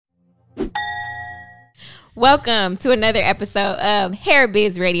Welcome to another episode of Hair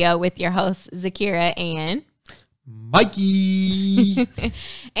Biz Radio with your hosts, Zakira and Mikey.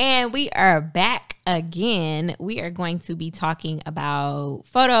 And we are back again. We are going to be talking about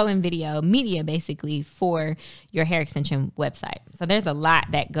photo and video media, basically, for your hair extension website. So there's a lot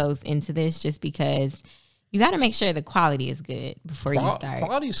that goes into this just because you got to make sure the quality is good before you start.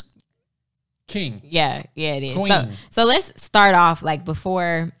 Quality's king. Yeah, it is. Queen. So let's start off like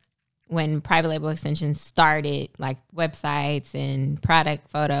before, when private label extensions started, like websites and product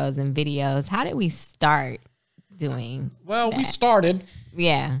photos and videos. How did we start doing that? We started.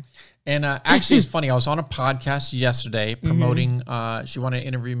 Yeah. And actually, it's funny. I was on a podcast yesterday promoting, she wanted to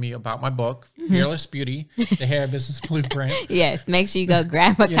interview me about my book, Fearless Beauty, The Hair Business Blueprint. Yes. Make sure you go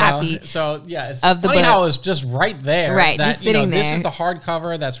grab a copy. So, yeah, it's of the funny book. how it's just right there. Right, that, just sitting there. This is the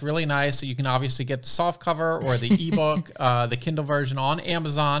hardcover. That's really nice. So you can obviously get the soft cover or the ebook, the Kindle version on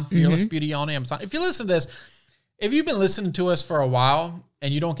Amazon, Fearless Beauty on Amazon. If you listen to this, if you've been listening to us for a while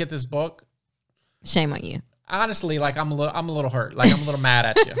and you don't get this book, shame on you. Honestly, like I'm a little hurt. Like I'm a little mad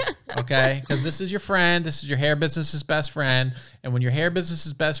at you, okay? Because this is your friend. This is your hair business's best friend. And when your hair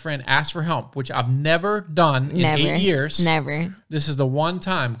business's best friend asks for help, which I've never done in 8 years. Never. This is the one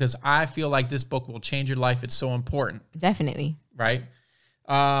time because I feel like this book will change your life. It's so important. Definitely. Right?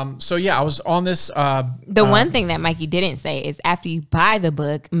 So yeah, I was on this. The one thing that Mikey didn't say is after you buy the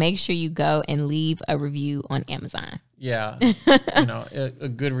book, make sure you go and leave a review on Amazon. Yeah. A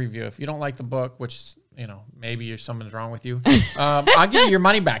good review. If you don't like the book, which maybe something's wrong with you. I'll give you your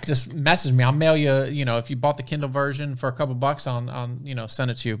money back. Just message me. I'll mail you, if you bought the Kindle version for a couple bucks, I'll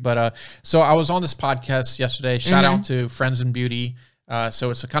send it to you. But so I was on this podcast yesterday. Shout out to Friends in Beauty. So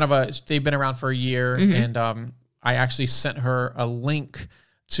it's they've been around for a year. And I actually sent her a link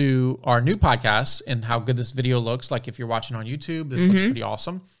to our new podcast and how good this video looks. Like if you're watching on YouTube, this looks pretty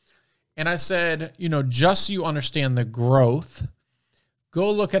awesome. And I said, just so you understand the growth,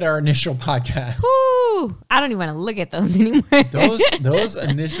 go look at our initial podcast. Woo! I don't even want to look at those anymore. those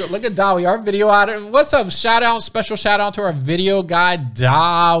initial, look at Dawi, our video editor. What's up? Special shout out to our video guy,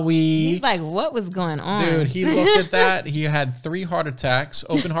 Dawi. He's like, what was going on? Dude, he looked at that. He had 3 heart attacks,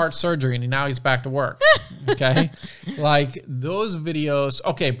 open heart surgery, and now he's back to work. Okay. Like those videos.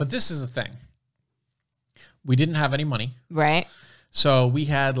 Okay. But this is the thing. We didn't have any money. Right. So we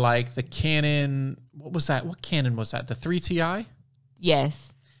had like the Canon. What was that? What Canon was that? The 3Ti? Yes.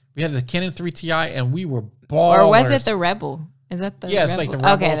 We had the Canon 3Ti and we were ballers. Or was it the Rebel? Is that the Rebel? It's like the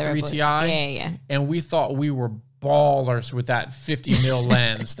Rebel the 3Ti. Yeah. And we thought we were ballers with that 50 mil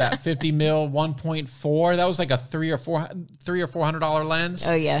lens. That 50 mil 1.4. That was like a $300 or $400 lens.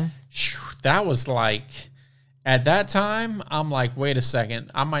 Oh yeah. That was like, at that time, I'm like, wait a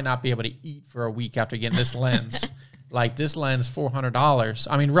second. I might not be able to eat for a week after getting this lens. Like this lens, $400.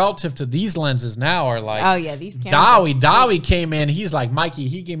 I mean, relative to these lenses now are like. Oh yeah, these cameras. Dawi came in. He's like, Mikey.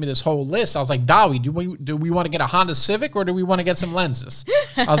 He gave me this whole list. I was like, Dawi, do we want to get a Honda Civic or do we want to get some lenses?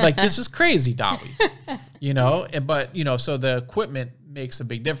 I was like, this is crazy, Dawi. But so the equipment makes a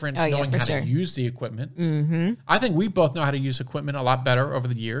big difference. Knowing how to use the equipment. I think we both know how to use equipment a lot better over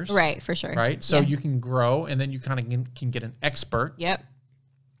the years. Right, for sure. Right, so you can grow, and then you kind of can get an expert. Yep.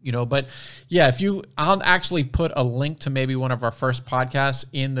 But yeah, I'll actually put a link to maybe one of our first podcasts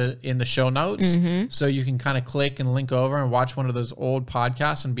in the show notes. So you can kind of click and link over and watch one of those old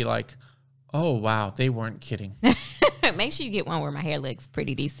podcasts and be like, oh, wow, they weren't kidding. Make sure you get one where my hair looks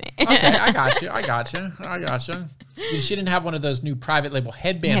pretty decent. Okay, I got you. She didn't have one of those new private label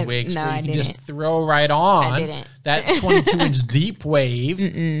headband wigs where you can just throw right on. I didn't. That 22-inch deep wave.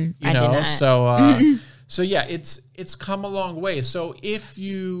 I did not. So yeah, it's come a long way. So if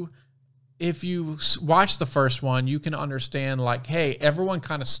you watch the first one, you can understand like, hey, everyone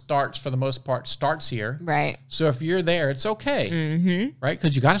kind of starts for the most part starts here. Right. So if you're there, it's okay. Right?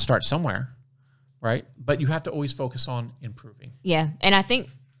 Because you got to start somewhere. Right. But you have to always focus on improving. Yeah. And I think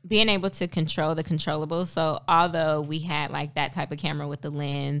being able to control the controllables. So although we had like that type of camera with the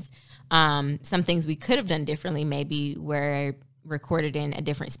lens, some things we could have done differently maybe were recorded in a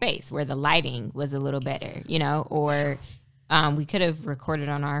different space where the lighting was a little better, or we could have recorded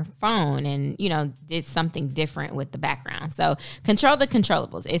on our phone and, did something different with the background. So control the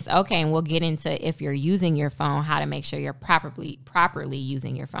controllables. It's okay. And we'll get into, if you're using your phone, how to make sure you're properly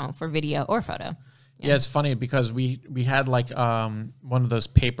using your phone for video or photo. Yeah, it's funny because we had like one of those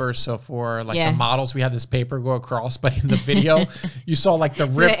papers. So for like the models, we had this paper go across, but in the video, you saw like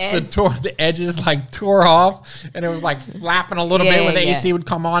the edges like tore off, and it was like flapping a little bit when the AC would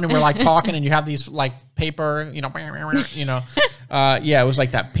come on, and we're like talking, and you have these like paper, it was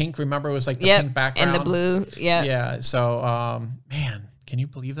like that pink. Remember, it was like the pink background and the blue. Yeah. So, man, can you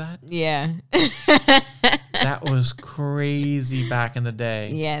believe that? Yeah. That was crazy back in the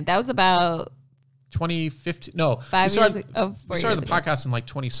day. Yeah, that was about 2015. No, 5 years ago. We started the podcast in like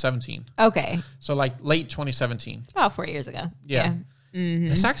 2017. Okay. So like late 2017. About 4 years ago. Yeah.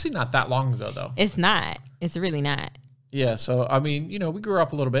 It's actually not that long ago though. It's not. It's really not. Yeah. So, I mean, you know, we grew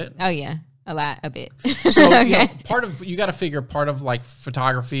up a little bit. Oh, yeah. A bit. So, okay. you know, you got to figure part of like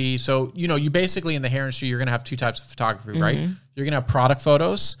photography. So, you know, you basically in the hair industry, you're going to have two types of photography, right? You're going to have product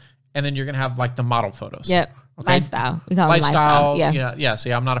photos and then you're going to have like the model photos. Yep. Okay? Lifestyle. We call lifestyle. Yeah. Yeah.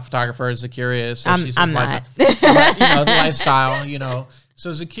 See, I'm not a photographer. Zakira is. So I'm not. But, you know, the lifestyle, you know. So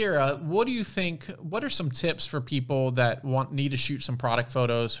Zakira, what do you think, what are some tips for people that need to shoot some product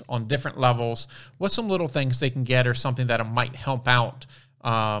photos on different levels? What's some little things they can get or something that might help out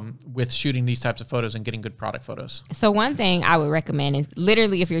with shooting these types of photos and getting good product photos? So one thing I would recommend is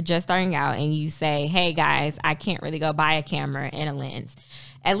literally if you're just starting out and you say, hey guys, I can't really go buy a camera and a lens,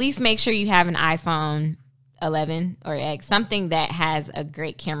 at least make sure you have an iPhone 11 or X, something that has a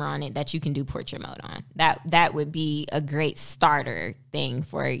great camera on it that you can do portrait mode on. That would be a great starter thing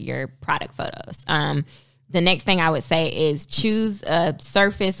for your product photos. The next thing I would say is choose a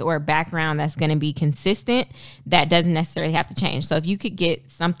surface or a background that's going to be consistent that doesn't necessarily have to change. So if you could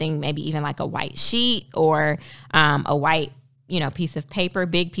get something, maybe even like a white sheet or a white, you know, piece of paper,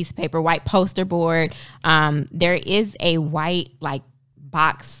 big piece of paper, white poster board. There is a white like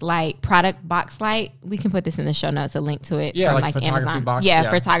box light, product box light. We can put this in the show notes, a link to it. Yeah, from like photography Amazon. box. Yeah,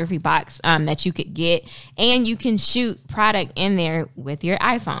 photography box that you could get. And you can shoot product in there with your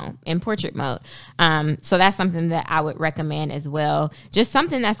iPhone in portrait mode. So that's something that I would recommend as well. Just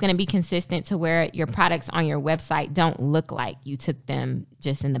something that's going to be consistent to where your products on your website don't look like you took them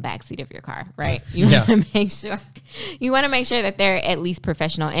just in the backseat of your car, right? You want to make sure that they're at least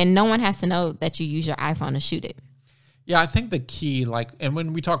professional, and no one has to know that you use your iPhone to shoot it. Yeah, I think the key, and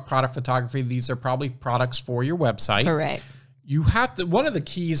when we talk product photography, these are probably products for your website. Correct. You have to, one of the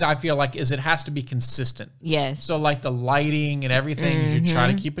keys I feel like is it has to be consistent. Yes. So like the lighting and everything, you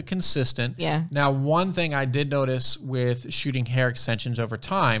try to keep it consistent. Yeah. Now, one thing I did notice with shooting hair extensions over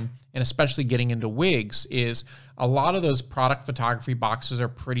time, and especially getting into wigs, is a lot of those product photography boxes are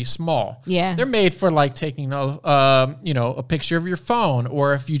pretty small. Yeah. They're made for like taking a picture of your phone,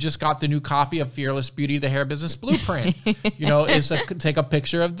 or if you just got the new copy of Fearless Beauty, the Hair Business Blueprint, take a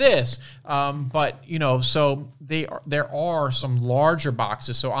picture of this. But you know, so there are some larger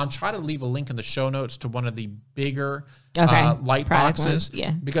boxes. So I'll try to leave a link in the show notes to one of the bigger light product boxes. ones.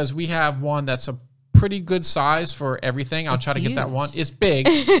 Yeah. Because we have one that's a pretty good size for everything. I'll try to get that one. It's big.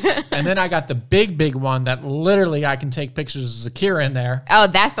 And then I got the big one that literally I can take pictures of Zakira in there. Oh,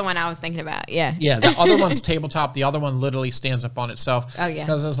 that's the one I was thinking about. Yeah. Yeah. The other one's tabletop. The other one literally stands up on itself. Oh, yeah.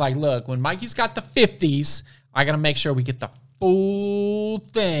 Because it's like, look, when Mikey's got the 50s, I got to make sure we get the full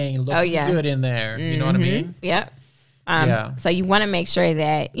thing looking good in there. You know what I mean? Yep. Yeah. So you want to make sure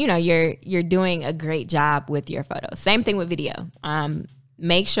that, you know, you're doing a great job with your photos. Same thing with video.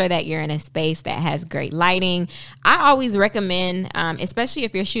 Make sure that you're in a space that has great lighting. I always recommend, especially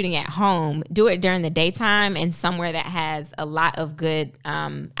if you're shooting at home, do it during the daytime and somewhere that has a lot of good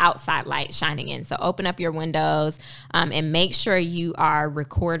outside light shining in. So open up your windows and make sure you are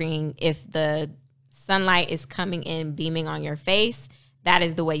recording if the sunlight is coming in, beaming on your face. That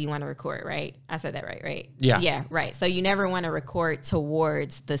is the way you want to record, right? I said that right? Yeah. Yeah, right. So you never want to record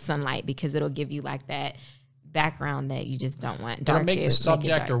towards the sunlight because it'll give you like that background that you just don't want. It'll make the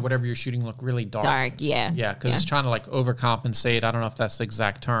subject or whatever you're shooting look really dark. Yeah. Yeah, because it's trying to like overcompensate. I don't know if that's the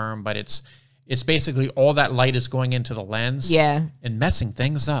exact term, but it's basically all that light is going into the lens. Yeah. And messing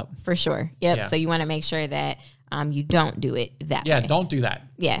things up. For sure. Yep. Yeah. So you want to make sure that you don't do it that way. Yeah, don't do that.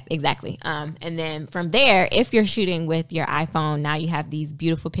 Yeah, exactly. And then from there, if you're shooting with your iPhone, now you have these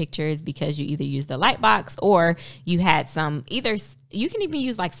beautiful pictures because you either use the light box or you had you can even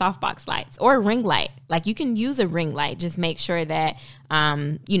use like softbox lights or a ring light. Like you can use a ring light. Just make sure that,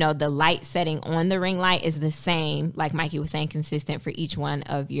 the light setting on the ring light is the same, like Mikey was saying, consistent for each one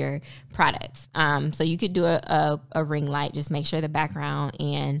of your products. So you could do a ring light. Just make sure the background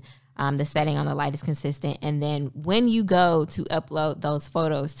and the setting on the light is consistent. And then when you go to upload those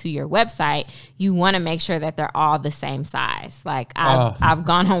photos to your website, you want to make sure that they're all the same size. Like I've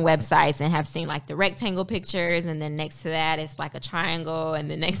gone on websites and have seen like the rectangle pictures, and then next to that it's like a triangle,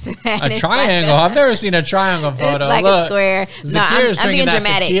 and then next to that a triangle. I've never seen a triangle photo. It's like a square. Zakira's I'm being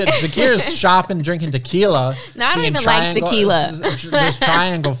dramatic. Zakira's shopping, drinking tequila. No, I don't even like tequila. There's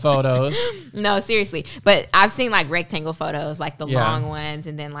triangle photos. No, seriously. But I've seen like rectangle photos, like the long ones,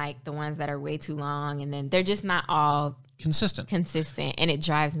 and then like the ones that are way too long, and then they're just not all consistent, and it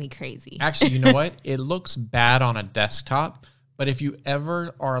drives me crazy. Actually, you know what? It looks bad on a desktop, But if you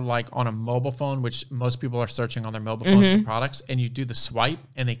ever are like on a mobile phone, which most people are searching on their mobile phones for products, and you do the swipe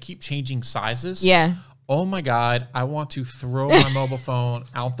and they keep changing sizes. Yeah. Oh my God, I want to throw my mobile phone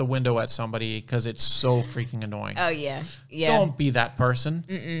out the window at somebody because it's so freaking annoying. Oh, yeah. Yeah. Don't be that person.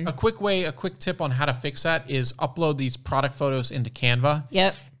 A quick tip on how to fix that is upload these product photos into Canva.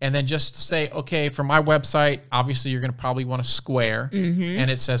 Yep. And then just say, okay, for my website, obviously you're going to probably want a square.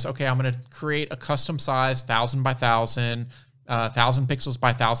 And it says, okay, I'm going to create a custom size, 1,000 by 1,000. 1,000 pixels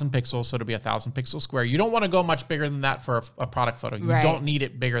by 1,000 pixels, so it'll be a 1,000 pixel square. You don't want to go much bigger than that for a product photo. You don't need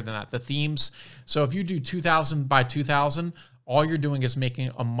it bigger than that. The themes, so if you do 2,000 by 2,000, all you're doing is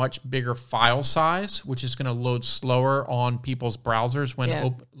making a much bigger file size, which is going to load slower on people's browsers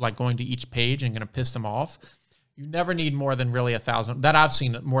when like going to each page and going to piss them off. You never need more than really 1,000. That I've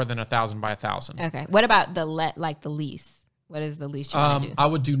seen more than 1,000 by 1,000. Okay. What about the least? What is the least you want to do? I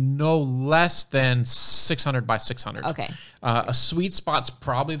would do no less than 600 by 600. Okay. A sweet spot's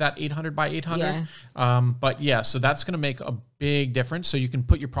probably that 800 by 800. But yeah, so that's going to make a big difference. So you can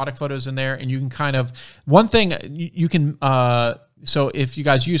put your product photos in there, and you can kind of, one thing you can, so if you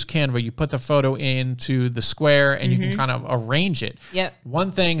guys use Canva, you put the photo into the square and you can kind of arrange it. Yep.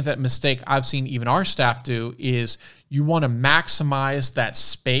 One mistake I've seen even our staff do is you want to maximize that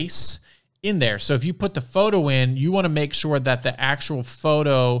space in there. So if you put the photo in, you want to make sure that the actual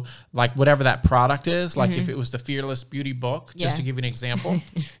photo, like whatever that product is, like if it was the Fearless Beauty book, just to give you an example,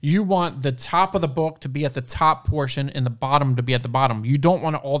 you want the top of the book to be at the top portion and the bottom to be at the bottom. You don't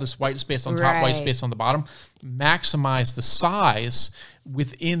want all this white space on top, white space on the bottom. Maximize the size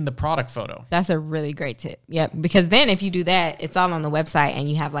within the product photo. That's a really great tip. Yep. Because then if you do that, it's all on the website and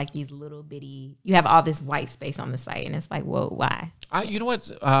you have like these little bitty, you have all this white space on the site and it's like, whoa, why? You know what?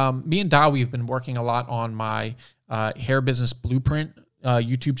 Me and Dowie have been working a lot on my Hair Business Blueprint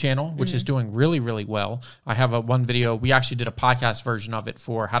YouTube channel, which is doing really, really well. I have one video. We actually did a podcast version of it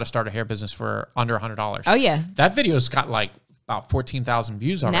for how to start a hair business for under $100. Oh, yeah. That video's got like about 14,000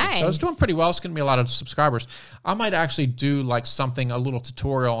 views already. Nice. So it's doing pretty well. It's going to be a lot of subscribers. I might actually do like something, a little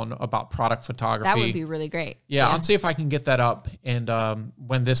tutorial on about product photography. That would be really great. Yeah, I'll see if I can get that up and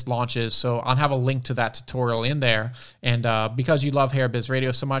when this launches. So I'll have a link to that tutorial in there. And because you love Hair Biz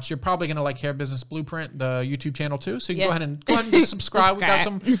Radio so much, you're probably going to like Hair Business Blueprint, the YouTube channel too. So you can go ahead and just subscribe. We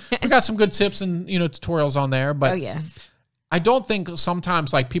got some good tips and tutorials on there. But I don't think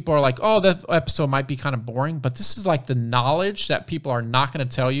sometimes like people are like, oh, that episode might be kind of boring, but this is like the knowledge that people are not going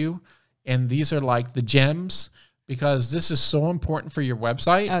to tell you. And these are like the gems because this is so important for your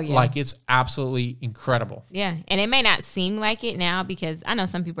website. Oh, yeah. Like it's absolutely incredible. Yeah. And it may not seem like it now because I know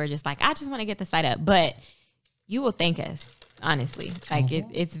some people are just like, I just want to get the site up, but you will thank us. Honestly, like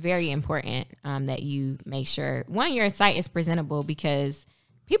it's very important that you make sure, one, your site is presentable because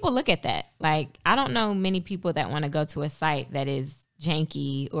people look at that. Like, I don't know many people that want to go to a site that is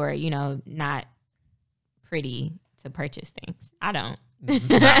janky or, not pretty to purchase things. I don't. No.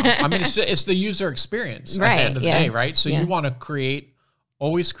 I mean, it's the user experience at the end of the day, right? So you want to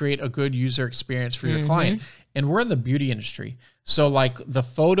always create a good user experience for your client. And we're in the beauty industry. So like the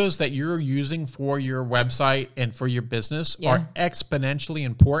photos that you're using for your website and for your business are exponentially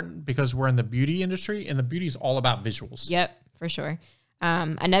important because we're in the beauty industry and the beauty is all about visuals. Yep, for sure.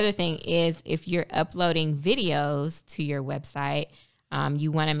 Another thing is if you're uploading videos to your website,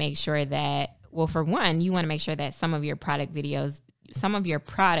 you want to make sure that, well, for one, you want to make sure that some of your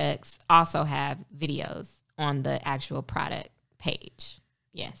products also have videos on the actual product page.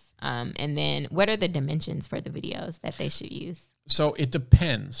 Yes. And then what are the dimensions for the videos that they should use? So it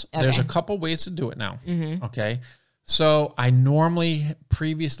depends. Okay. There's a couple ways to do it now. Okay. So I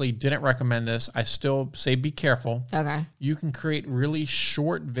previously didn't recommend this. I still say be careful. Okay. You can create really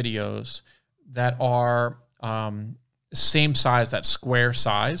short videos that are same size, that square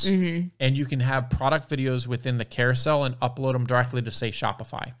size, and you can have product videos within the carousel and upload them directly to, say,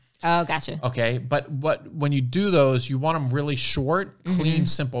 Shopify. Oh, gotcha. Okay, but when you do those, you want them really short, clean,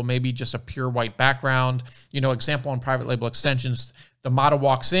 simple, maybe just a pure white background. Example on private label extensions, the model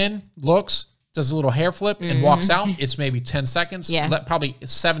walks in, looks, does a little hair flip and walks out. It's maybe 10 seconds, probably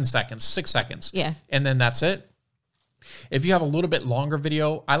 7 seconds, 6 seconds. Yeah. And then that's it. If you have a little bit longer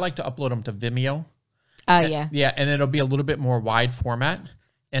video, I like to upload them to Vimeo. Oh, yeah. Yeah, and it'll be a little bit more wide format.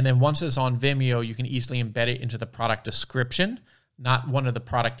 And then once it's on Vimeo, you can easily embed it into the product description, not one of the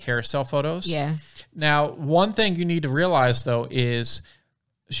product carousel photos. Yeah. Now, one thing you need to realize, though, is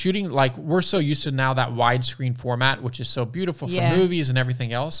shooting, like we're so used to now that widescreen format, which is so beautiful for movies and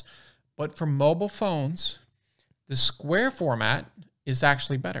everything else. But for mobile phones, the square format is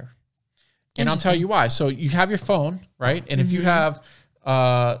actually better. And I'll tell you why. So you have your phone, right? And if you have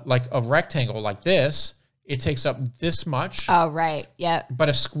like a rectangle like this, it takes up this much. Oh, right. Yep. But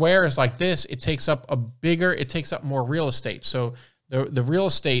a square is like this. It takes up more real estate. So the real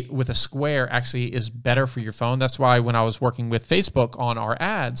estate with a square actually is better for your phone. That's why when I was working with Facebook on our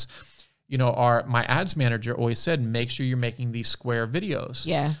ads, you know, my ads manager always said, make sure you're making these square videos.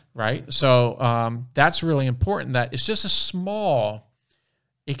 Yeah. Right. So that's really important, that it's just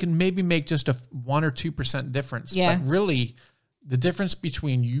it can maybe make just a 1 or 2% difference. Yeah. But really, the difference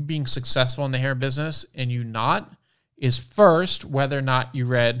between you being successful in the hair business and you not is, first, whether or not you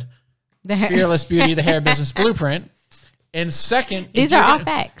read Fearless Beauty, the Hair Business Blueprint. And second, these are all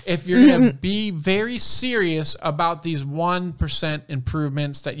facts. If you're going to be very serious about these 1%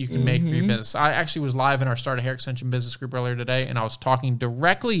 improvements that you can make for your business. I actually was live in our Start a Hair Extension business group earlier today, and I was talking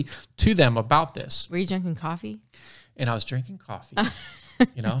directly to them about this. Were you drinking coffee? And I was drinking coffee.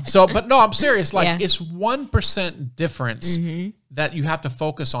 You know, so, but no, I'm serious. Like, it's 1% difference that you have to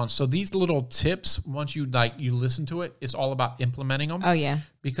focus on. So these little tips, once you listen to it, it's all about implementing them. Oh yeah.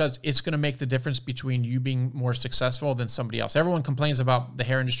 Because it's going to make the difference between you being more successful than somebody else. Everyone complains about the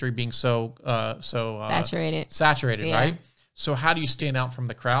hair industry being so saturated, right? So how do you stand out from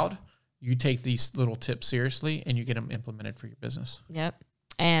the crowd? You take these little tips seriously and you get them implemented for your business. Yep.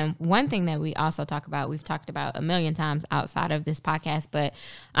 And one thing that we also talk about, we've talked about a million times outside of this podcast, but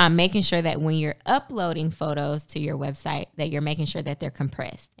making sure that when you're uploading photos to your website, that you're making sure that they're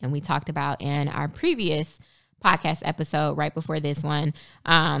compressed. And we talked about in our previous podcast episode, right before this one,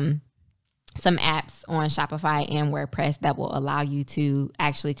 some apps on Shopify and WordPress that will allow you to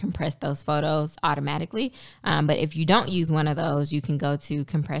actually compress those photos automatically. But if you don't use one of those, you can go to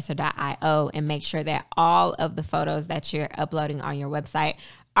compressor.io and make sure that all of the photos that you're uploading on your website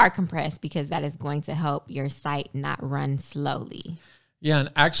are compressed, because that is going to help your site not run slowly. Yeah,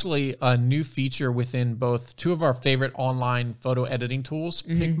 and actually a new feature within both two of our favorite online photo editing tools,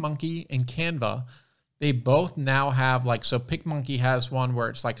 PicMonkey and Canva. They both now have, like, so PicMonkey has one where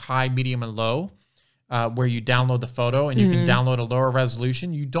it's like high, medium, and low, where you download the photo and you can download a lower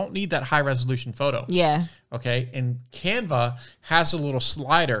resolution. You don't need that high resolution photo. Yeah. Okay. And Canva has a little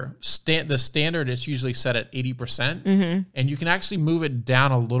slider. The standard is usually set at 80%. And you can actually move it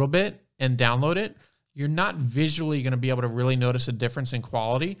down a little bit and download it. You're not visually going to be able to really notice a difference in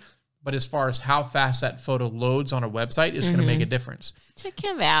quality. But as far as how fast that photo loads on a website is going to make a difference. Check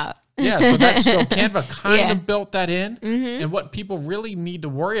Canva out. Yeah, so Canva kind of built that in. And what people really need to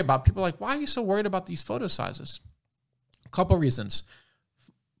worry about, people are like, why are you so worried about these photo sizes? A couple reasons.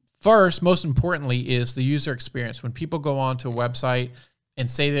 First, most importantly, is the user experience. When people go onto a website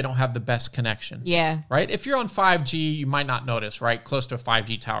and say they don't have the best connection. Yeah. Right? If you're on 5G, you might not notice, right? Close to a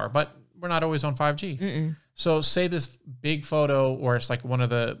 5G tower, but we're not always on 5G. So say this big photo, or it's like one of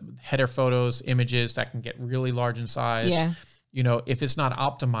the header photos, images that can get really large in size. Yeah. You know, if it's not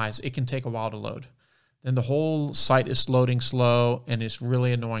optimized, it can take a while to load. Then the whole site is loading slow, and it's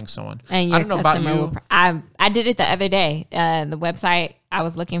really annoying someone. And your I don't know about you. I did it the other day. The website, I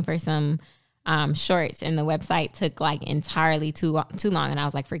was looking for some shorts, and the website took like entirely too long. And I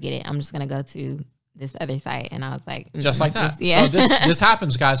was like, forget it. I'm just going to go to this other site. And I was like, just like that. So this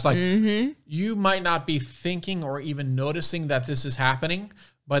happens, guys. Like, you might not be thinking or even noticing that this is happening,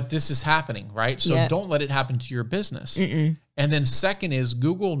 but this is happening, right? So don't let it happen to your business. And then second is,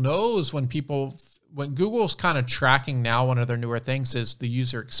 Google knows when Google's kind of tracking now, one of their newer things is the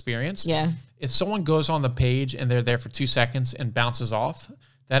user experience. Yeah. If someone goes on the page and they're there for 2 seconds and bounces off,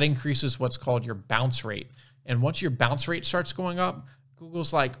 that increases what's called your bounce rate. And once your bounce rate starts going up,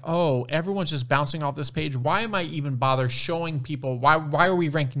 Google's like, oh, everyone's just bouncing off this page. Why am I even bother showing people? Why are we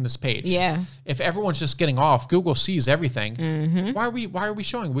ranking this page? Yeah. If everyone's just getting off, Google sees everything. Why are we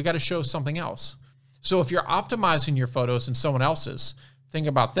showing? We got to show something else. So if you're optimizing your photos and someone else's, think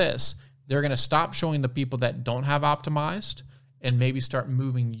about this. They're going to stop showing the people that don't have optimized, and maybe start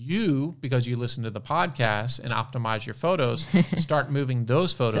moving you, because you listen to the podcast and optimize your photos, start moving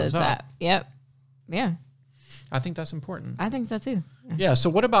those photos up. Yep. Yeah. I think that's important. I think so too. Yeah. So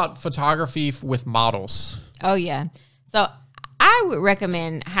what about photography with models? Oh yeah. So I would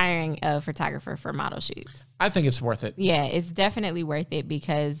recommend hiring a photographer for model shoots. I think it's worth it. Yeah, it's definitely worth it,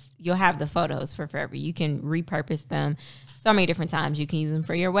 because you'll have the photos for forever. You can repurpose them so many different times. You can use them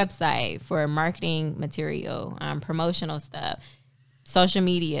for your website, for marketing material, promotional stuff, social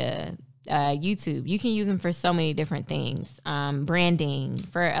media, YouTube. You can use them for so many different things, branding,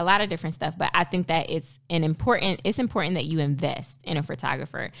 for a lot of different stuff. But I think that it's important that you invest in a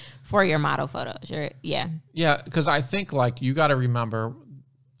photographer for your model photos. Yeah, because I think, like, you got to remember,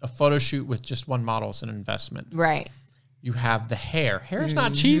 a photo shoot with just one model is an investment. Right. You have the hair. Hair is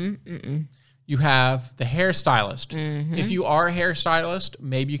not cheap. You have the hairstylist. If you are a hairstylist,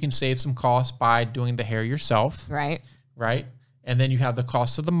 maybe you can save some costs by doing the hair yourself. Right. Right. And then you have the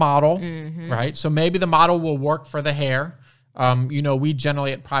cost of the model. Right. So maybe the model will work for the hair. You know, we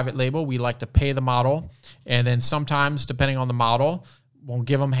generally at Private Label, we like to pay the model. And then sometimes, depending on the model, we'll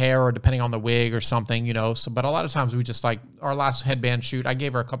give them hair, or depending on the wig or something, you know. So, but a lot of times we just like our last headband shoot, I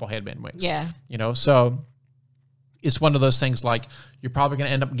gave her a couple headband wigs. Yeah. You know, so it's one of those things like you're probably going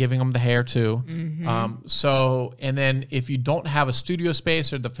to end up giving them the hair too. So, and then if you don't have a studio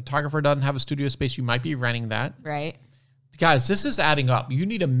space, or the photographer doesn't have a studio space, you might be renting that. Right. Guys, this is adding up. You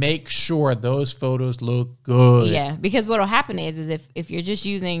need to make sure those photos look good. Yeah, because what will happen is if you're just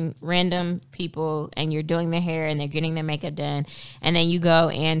using random people and you're doing their hair and they're getting their makeup done, and then you go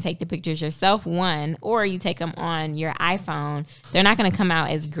and take the pictures yourself, or you take them on your iPhone, they're not going to come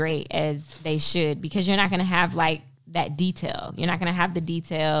out as great as they should, because you're not going to have like that detail. You're not going to have the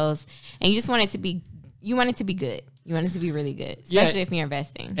details, and you just want it to be, you want it to be good. You want it to be really good, especially if you're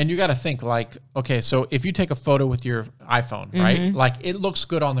investing. And you got to think like, okay, so if you take a photo with your iPhone, right? Like it looks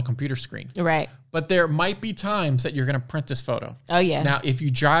good on the computer screen. Right. But there might be times that you're going to print this photo. Oh, yeah. Now, if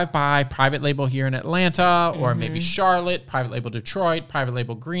you drive by Private Label here in Atlanta, or maybe Charlotte, Private Label Detroit, Private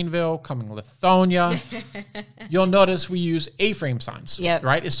Label Greenville, Cumming Lithonia, you'll notice we use A-frame signs,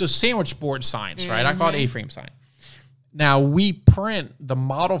 right? It's just sandwich board signs, right? I call it A-frame sign. Now, we print the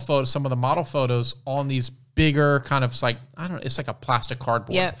model photos, some of the model photos on these bigger kind of like, I don't know, it's like a plastic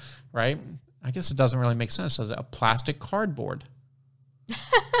cardboard, right? I guess it doesn't really make sense, does it? A plastic cardboard.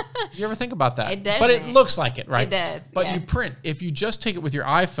 You ever think about that? It does. But it looks like it, right? It does. But you print, if you just take it with your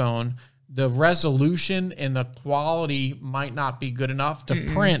iPhone, the resolution and the quality might not be good enough to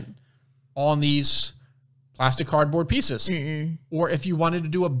print on these plastic cardboard pieces. Or if you wanted to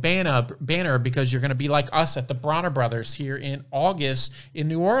do a banner because you're going to be like us at the Bronner Brothers here in August in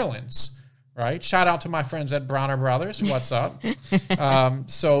New Orleans, right? Shout out to my friends at Bronner Brothers. What's up?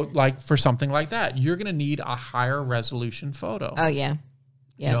 So like for something like that, you're going to need a higher resolution photo. Oh, yeah.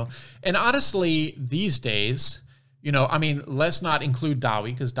 You know, and honestly, these days, you know, I mean, let's not include Dawi,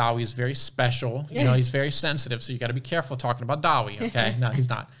 because Dawi is very special. You know, he's very sensitive, so you got to be careful talking about Dawi, okay? No, he's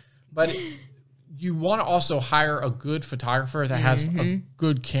not. But you want to also hire a good photographer that has a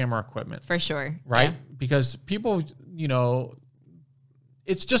good camera equipment. For sure. Right? Because people, you know,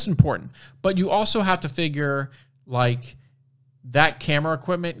 it's just important. But you also have to figure, like, that camera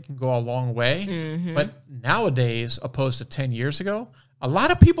equipment can go a long way. But nowadays, opposed to 10 years ago, a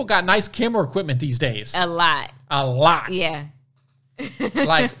lot of people got nice camera equipment these days. A lot. A lot. Yeah.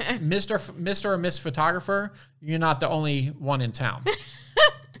 Like Mr. or Miss Photographer, you're not the only one in town.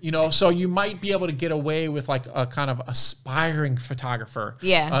 You know, so you might be able to get away with like a kind of aspiring photographer.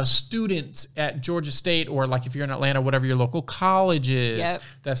 Yeah. A student at Georgia State, or like if you're in Atlanta, whatever your local college is,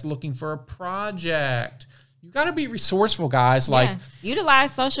 that's looking for a project. You got to be resourceful, guys. Like,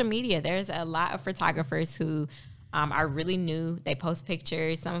 utilize social media. There's a lot of photographers who are really new. They post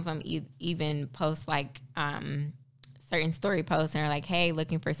pictures. Some of them even post like certain story posts and are like, hey,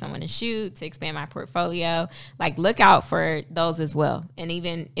 looking for someone to shoot to expand my portfolio. Like, look out for those as well. And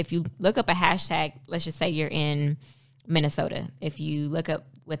even if you look up a hashtag, let's just say you're in Minnesota. If you look up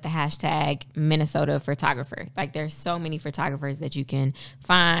with the hashtag Minnesota photographer, like there's so many photographers that you can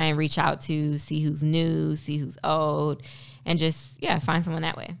find, reach out to, see who's new, see who's old, and just, find someone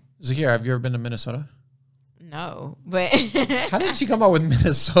that way. Zakira, have you ever been to Minnesota? No, but how did she come up with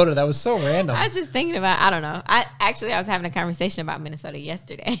Minnesota? That was so random. I was just thinking about, I don't know. I was having a conversation about Minnesota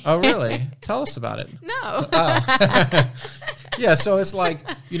yesterday. Oh, really? Tell us about it. No. Oh. Yeah, so it's like,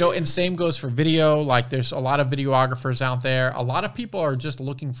 you know, and same goes for video. Like there's a lot of videographers out there. A lot of people are just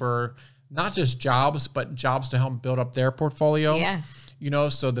looking for not just jobs, but jobs to help build up their portfolio. Yeah. You know,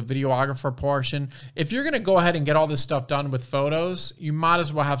 so the videographer portion. If you're going to go ahead and get all this stuff done with photos, you might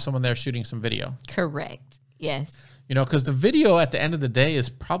as well have someone there shooting some video. Correct. Yes. You know, because the video at the end of the day is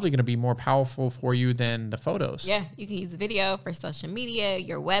probably going to be more powerful for you than the photos. Yeah, you can use video for social media,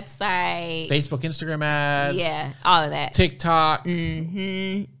 your website, Facebook, Instagram ads. Yeah, all of that. TikTok.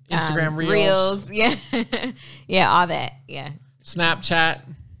 Instagram Reels. Yeah. Yeah, all that. Yeah. Snapchat.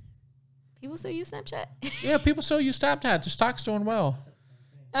 People still use Snapchat? Yeah, people still use Snapchat. The stock's doing well.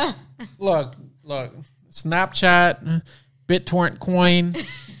 Look. Snapchat, BitTorrent coin.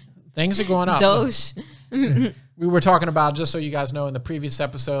 Things are going up. Those. We were talking about, just so you guys know, in the previous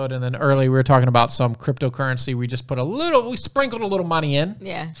episode, and then early we were talking about some cryptocurrency. We just put we sprinkled a little money in.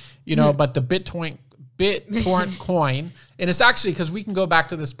 Yeah. You know, but the BitTorrent BitTorrent coin. And it's actually, because we can go back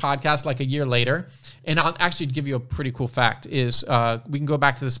to this podcast like a year later. And I'll actually give you a pretty cool fact is we can go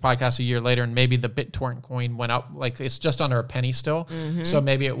back to this podcast a year later and maybe the BitTorrent coin went up. Like it's just under a penny still. So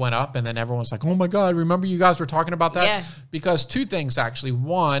maybe it went up and then everyone's like, oh my God, remember you guys were talking about that? Yeah. Because two things actually.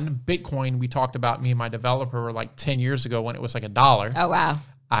 One, Bitcoin, we talked about, me and my developer were like 10 years ago when it was like $1. Oh, wow.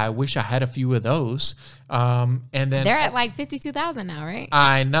 I wish I had a few of those. And then they're at like 52,000 now, right?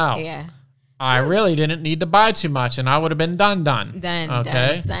 I know. Yeah. I really didn't need to buy too much, and I would have been done.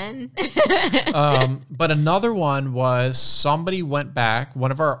 Okay. Done, son. But another one was somebody went back,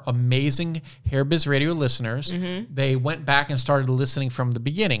 one of our amazing Hair Biz Radio listeners, they went back and started listening from the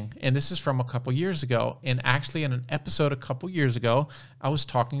beginning. And this is from a couple years ago. And actually in an episode a couple years ago, I was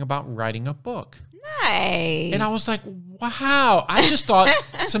talking about writing a book. Nice. And I was like, wow. I just thought,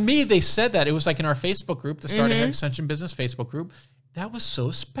 to me, they said that. It was like in our Facebook group, the Starting Hair Extension Business Facebook group. That was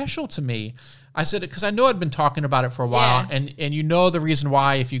so special to me. I said it because I know I'd been talking about it for a while. Yeah. And you know the reason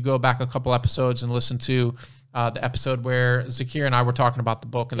why, if you go back a couple episodes and listen to the episode where Zakir and I were talking about the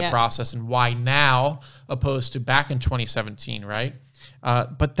book and the process and why now opposed to back in 2017, right?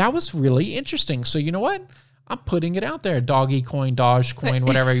 But that was really interesting. So you know what? I'm putting it out there. Doggy coin, Doge coin,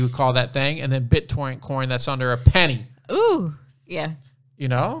 whatever you call that thing. And then BitTorrent coin that's under a penny. Ooh, yeah. You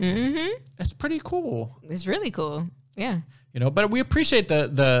know? It's pretty cool. It's really cool. Yeah. You know, but we appreciate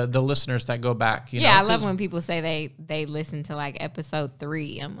the listeners that go back. You know, I love when people say they listen to like episode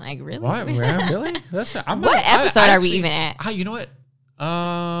 3. I'm like, really? What? Really? What episode are we even at? You know what?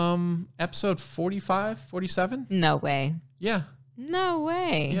 Episode 45, 47? No way. Yeah. No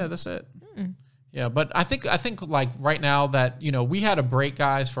way. Yeah, that's it. Yeah, but I think like right now that, you know, we had a break,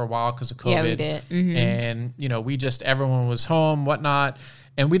 guys, for a while because of COVID. Yeah, we did. And, you know, everyone was home, whatnot.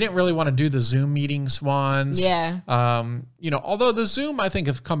 And we didn't really want to do the Zoom meetings ones. Yeah. You know, although the Zoom, I think,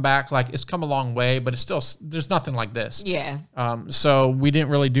 have come back, like it's come a long way, but it's still, there's nothing like this. Yeah. So we didn't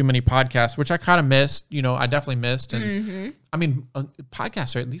really do many podcasts, which I kind of missed. You know, I definitely missed. And I mean,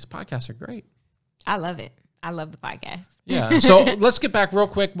 these podcasts are great. I love it. I love the podcast. Yeah. So let's get back real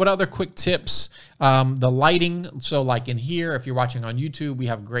quick. What other quick tips? The lighting. So like in here, if you're watching on YouTube, we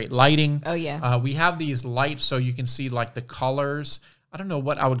have great lighting. Oh, yeah. We have these lights so you can see like the colors. I don't know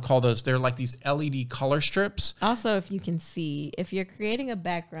what I would call those. They're like these LED color strips. Also, if you can see, if you're creating a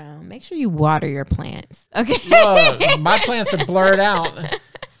background, make sure you water your plants. Okay. Look, my plants are blurred out.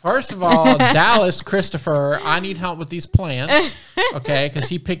 First of all, Dallas, Christopher, I need help with these plants, okay? Because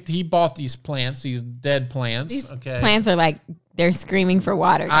he bought these plants, these dead plants. These okay, plants are like they're screaming for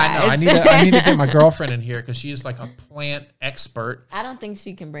water. Guys. I know. I need to get my girlfriend in here because she is like a plant expert. I don't think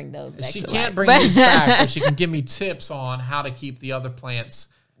she can bring those back. She can't bring these back, but she can give me tips on how to keep the other plants.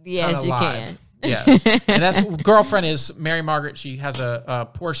 Yes, you can. Yes, and that's girlfriend is Mary Margaret. She has a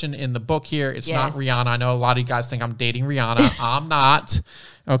portion in the book here. It's not Rihanna. I know a lot of you guys think I'm dating Rihanna. I'm not.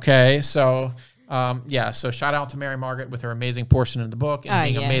 Okay, so so shout out to Mary Margaret with her amazing portion in the book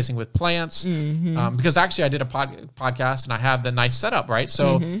and being amazing with plants. Because actually I did a podcast and I have the nice setup, right?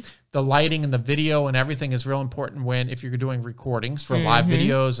 So the lighting and the video and everything is real important if you're doing recordings for live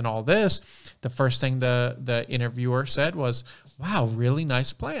videos and all this. The first thing the interviewer said was, wow, really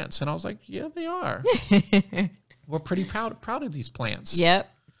nice plants. And I was like, yeah, they are. We're pretty proud of these plants. Yep.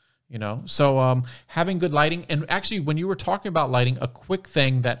 You know, so having good lighting. And actually, when you were talking about lighting, a quick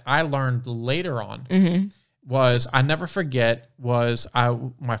thing that I learned later on was, I never forget,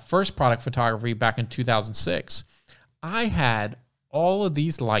 my first product photography back in 2006. I had all of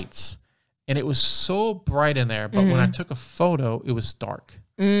these lights, and it was so bright in there. But when I took a photo, it was dark.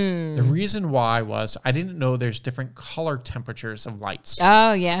 The reason why was I didn't know there's different color temperatures of lights.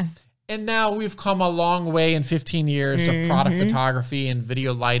 Oh, yeah. And now we've come a long way in 15 years of product photography and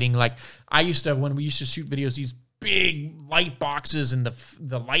video lighting. Like when we used to shoot videos, these big light boxes and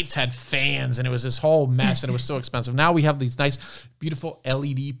the lights had fans and it was this whole mess and it was so expensive. Now we have these nice, beautiful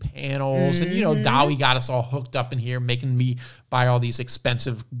LED panels and, you know, Dolly got us all hooked up in here, making me buy all these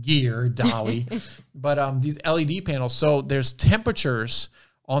expensive gear, Dolly. But these LED panels, so there's temperatures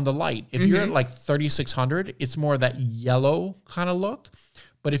on the light. If you're at like 3600, it's more that yellow kind of look.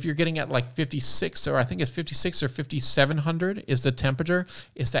 But if you're getting at like 56, or I think it's 56 or 5700 is the temperature,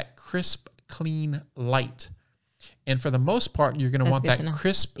 it's that crisp, clean light. And for the most part, you're going to want that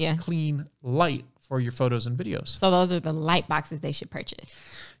crisp, clean light for your photos and videos. So those are the light boxes they should purchase.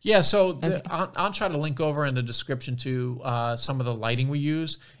 Yeah, so I'll try to link over in the description to some of the lighting we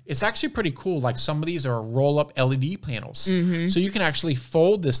use. It's actually pretty cool. Like some of these are roll-up LED panels. So you can actually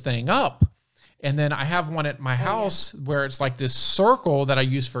fold this thing up. And then I have one at my house where it's like this circle that I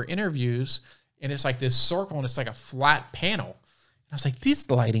use for interviews. And it's like this circle and it's like a flat panel. And I was like, this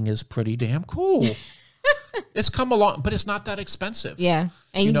lighting is pretty damn cool. It's come along, but it's not that expensive. Yeah.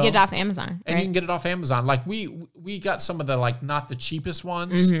 And you can get it off Amazon. And you can get it off Amazon. Like we got some of the like not the cheapest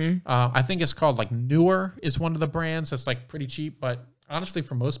ones. I think it's called like Newer is one of the brands that's like pretty cheap, but honestly,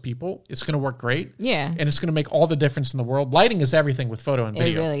 for most people, it's going to work great. Yeah. And it's going to make all the difference in the world. Lighting is everything with photo and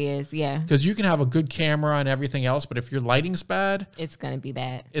video. It really is, yeah. Because you can have a good camera and everything else, but if your lighting's bad, it's going to be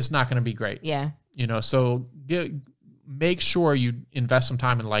bad. It's not going to be great. Yeah. You know, so make sure you invest some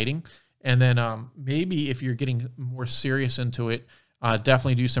time in lighting. And then maybe if you're getting more serious into it,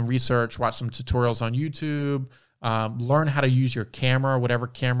 definitely do some research, watch some tutorials on YouTube, learn how to use your camera, whatever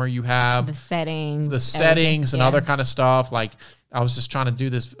camera you have. The settings. And other kind of stuff. Like I was just trying to do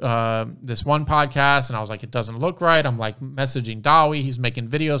this this one podcast and I was like, it doesn't look right. I'm like messaging Dawi. He's making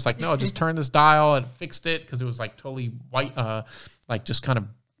videos like, no, just turn this dial and fixed it because it was like totally white, like just kind of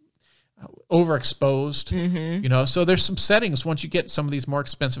overexposed, you know? So there's some settings once you get some of these more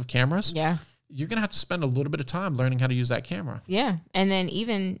expensive cameras. Yeah. You're going to have to spend a little bit of time learning how to use that camera. Yeah. And then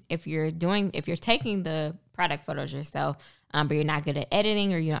even if you're taking the product photos yourself, but you're not good at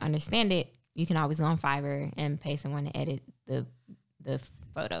editing or you don't understand it, you can always go on Fiverr and pay someone to edit the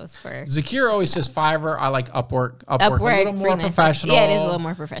photos for. Zakir always says Fiverr. I like Upwork. Upwork a little more professional. Yeah, it is a little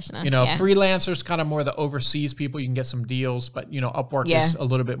more professional. You know, freelancers kind of more the overseas people. You can get some deals, but you know, Upwork is a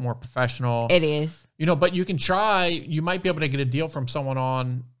little bit more professional. It is. You know, but you can try. You might be able to get a deal from someone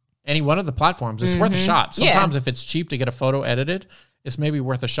on any one of the platforms. It's worth a shot. Sometimes if it's cheap to get a photo edited, it's maybe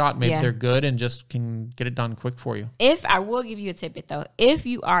worth a shot. Maybe they're good and just can get it done quick for you. If I will give you a tidbit though, if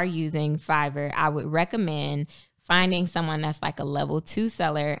you are using Fiverr, I would recommend finding someone that's like a level 2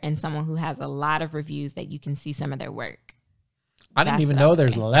 seller and someone who has a lot of reviews that you can see some of their work. I didn't even know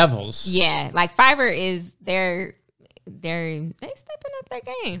there's levels. Yeah, like Fiverr is they stepping up their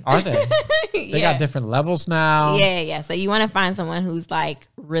game. Are they? They got different levels now. Yeah. So you want to find someone who's like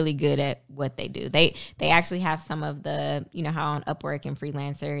really good at what they do. They actually have some of the, you know how on Upwork and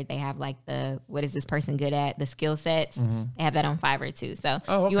Freelancer they have like the what is this person good at, the skill sets. They have that on Fiverr too. So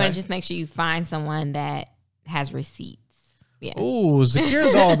you want to just make sure you find someone that has receipts. Yeah. Oh,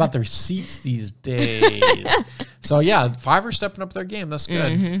 Zakir's all about the receipts these days. So yeah, Fiverr stepping up their game. That's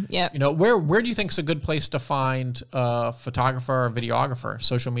good. Yep. You know, where do you think is a good place to find a photographer or videographer?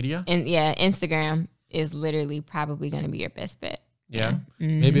 Social media? And yeah, Instagram is literally probably going to be your best bet. Yeah.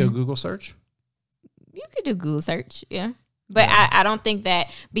 Maybe a Google search? You could do Google search. Yeah. But I don't think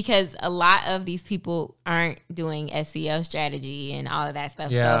that because a lot of these people aren't doing SEO strategy and all of that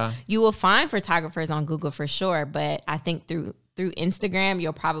stuff. Yeah. So you will find photographers on Google for sure. But I think through Instagram,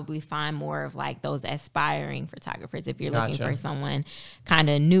 you'll probably find more of like those aspiring photographers. If you're looking for someone kind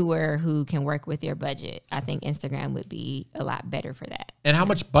of newer who can work with your budget, I think Instagram would be a lot better for that. And how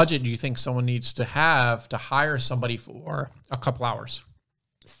much budget do you think someone needs to have to hire somebody for a couple hours?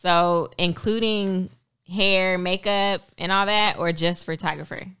 So including hair, makeup, and all that, or just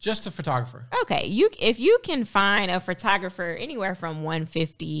photographer? Just a photographer. Okay, if you can find a photographer anywhere from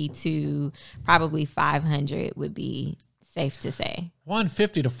 $150 to probably $500 would be safe to say.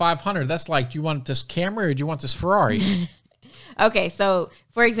 $150 to $500. That's like, do you want this camera or do you want this Ferrari? Okay, so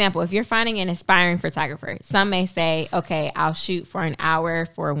for example, if you're finding an aspiring photographer, some may say, okay, I'll shoot for an hour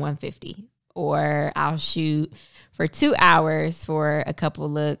for $150, or I'll shoot for 2 hours for a couple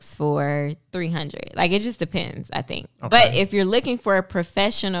looks for $300. Like, it just depends, I think. Okay. But if you're looking for a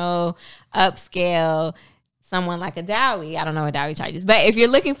professional, upscale, someone like a Dawi, I don't know what Dawi charges, but if you're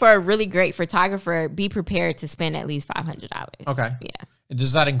looking for a really great photographer, be prepared to spend at least $500. Okay. Yeah.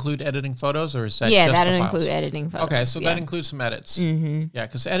 Does that include editing photos, or is that just that'll the files? include editing photos. Okay, so that includes some edits. Yeah,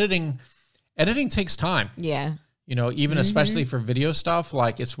 because editing takes time. Yeah. You know, even especially for video stuff,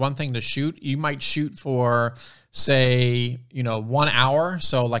 like it's one thing to shoot. You might shoot for, say, 1 hour.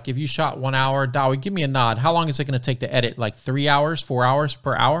 So like if you shot 1 hour, Dawi, give me a nod. How long is it going to take to edit? Like 3 hours, 4 hours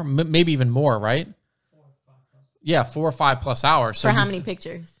per hour? Maybe even more, right? 4 or 5 plus. Yeah, 4 or 5 plus hours. So for how many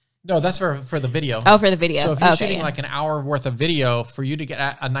pictures? No, that's for the video. Oh, for the video. So if you're shooting like an hour worth of video, for you to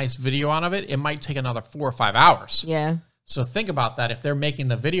get a nice video out of it, it might take another 4 or 5 hours. Yeah. So think about that if they're making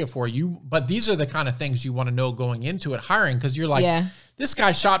the video for you. But these are the kind of things you want to know going into it, hiring, because you're like, this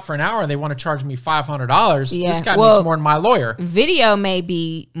guy shot for an hour and they want to charge me $500. Yeah. This guy makes more than my lawyer. Video may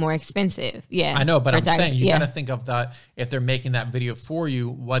be more expensive. Yeah. I know, but I'm saying you got to think of that if they're making that video for you,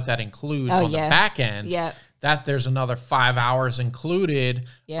 what that includes on the back end. Yeah. That there's another 5 hours included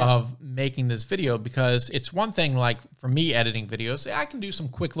of making this video, because it's one thing, like for me editing videos, I can do some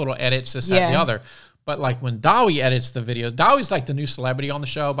quick little edits, this, that, and the other. But like when Dawi edits the videos, Dawi's like the new celebrity on the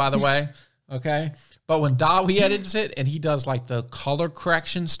show, by the way. Okay. But when Dawi edits it and he does like the color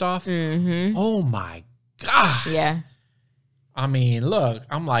correction stuff, oh my God. Yeah. I mean, look,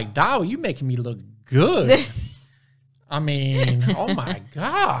 I'm like, Dawi, you making me look good. I mean, oh my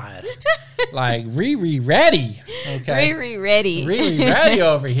God. Like Riri ready. Okay. Riri ready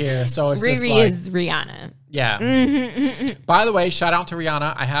over here. So it's just Riri like, is Rihanna. Yeah. By the way, shout out to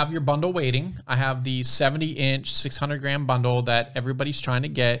Rihanna. I have your bundle waiting. I have the 70-inch, 600-gram bundle that everybody's trying to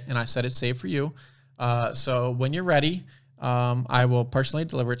get, and I said it's saved for you. So when you're ready, I will personally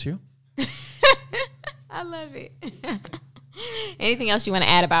deliver it to you. I love it. Anything else you want to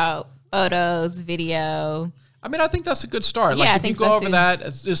add about photos, video? I mean, I think that's a good start. Yeah, like if you go over that,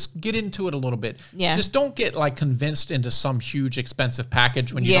 just get into it a little bit. Yeah. Just don't get like convinced into some huge expensive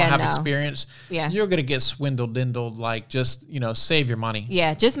package when you don't have experience. Yeah. You're going to get swindled. Like just, save your money.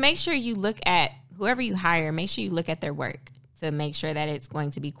 Yeah. Just make sure you look at whoever you hire, make sure you look at their work to make sure that it's going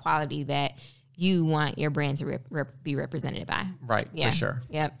to be quality that you want your brand to be represented by. Right. Yeah. For sure.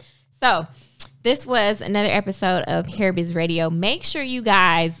 Yep. So this was another episode of Hair Biz Radio. Make sure you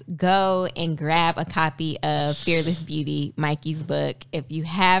guys go and grab a copy of Fearless Beauty, Mikey's book. If you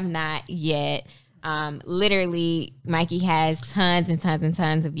have not yet, literally Mikey has tons and tons and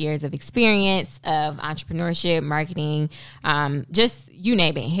tons of years of experience of entrepreneurship, marketing, just you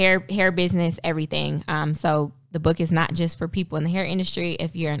name it, hair business, everything. So the book is not just for people in the hair industry.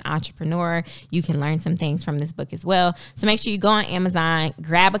 If you're an entrepreneur, you can learn some things from this book as well. So make sure you go on Amazon,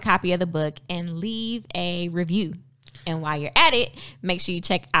 grab a copy of the book, and leave a review. And while you're at it, make sure you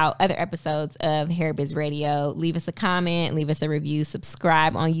check out other episodes of Hair Biz Radio. Leave us a comment, leave us a review,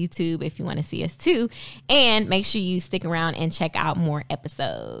 subscribe on YouTube if you want to see us too. And make sure you stick around and check out more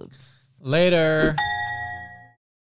episodes. Later.